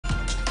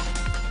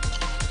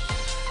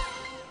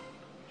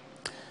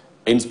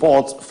In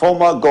sports,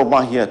 former Gor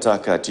Mahia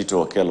attacker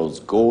Tito Okello's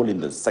goal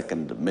in the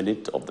second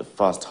minute of the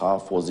first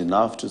half was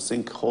enough to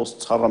sink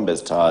host Harambee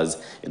Stars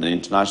in an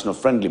international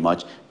friendly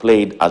match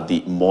played at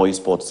the Moi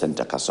Sports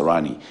Centre,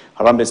 Kasarani.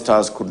 Harambee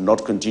Stars could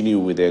not continue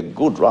with their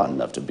good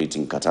run after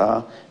beating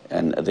Qatar,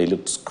 and they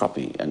looked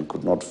scrappy and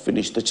could not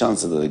finish the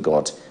chances that they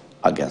got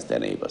against their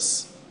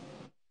neighbours.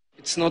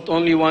 It's not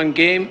only one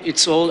game,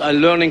 it's all a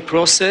learning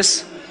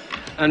process.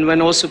 And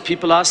when also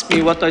people ask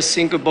me what I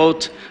think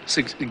about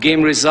the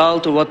game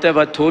result or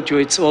whatever I told you,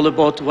 it's all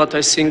about what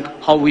I think,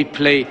 how we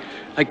play.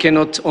 I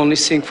cannot only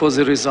think for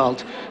the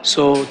result.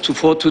 So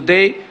for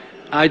today,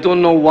 I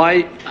don't know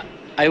why.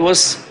 I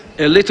was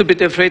a little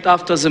bit afraid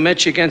after the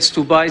match against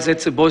Dubai that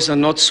the boys are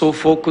not so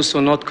focused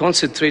or not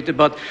concentrated,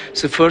 but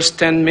the first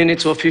 10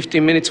 minutes or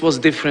 15 minutes was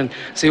different.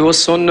 They were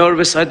so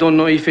nervous. I don't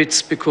know if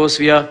it's because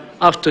we are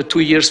after 2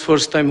 years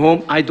first time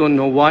home. I don't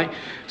know why.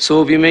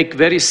 So we make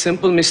very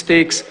simple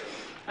mistakes.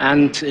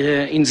 And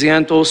in the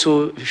end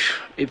also,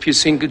 if you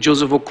think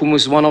Joseph Okumu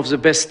is one of the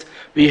best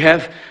we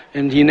have,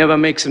 and he never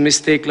makes a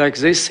mistake like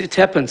this, it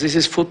happens. This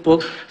is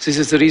football. This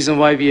is the reason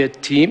why we are a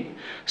team.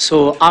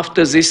 So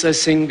after this, I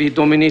think we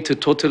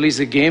dominated totally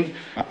the game.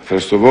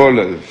 First of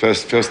all,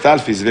 first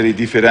half is very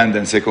different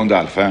than second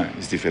half.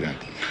 It's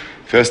different.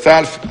 First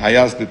half, I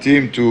asked the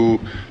team to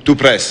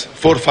press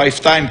 4 or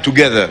 5 times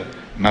together,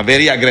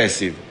 very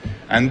aggressive.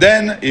 And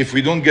then, if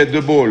we don't get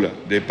the ball,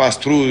 they pass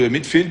through the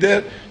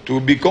midfielder to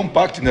be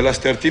compact in the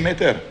last 30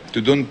 meters.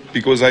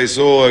 Because I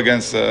saw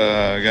against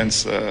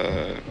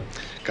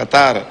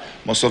Qatar,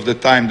 most of the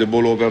time the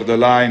ball over the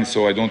line,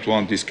 so I don't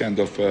want this kind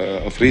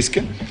of risk.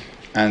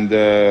 And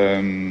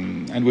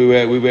we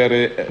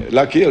were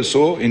lucky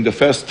also in the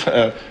first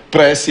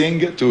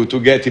pressing to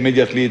get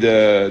immediately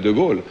the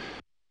goal.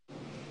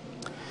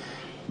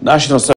 National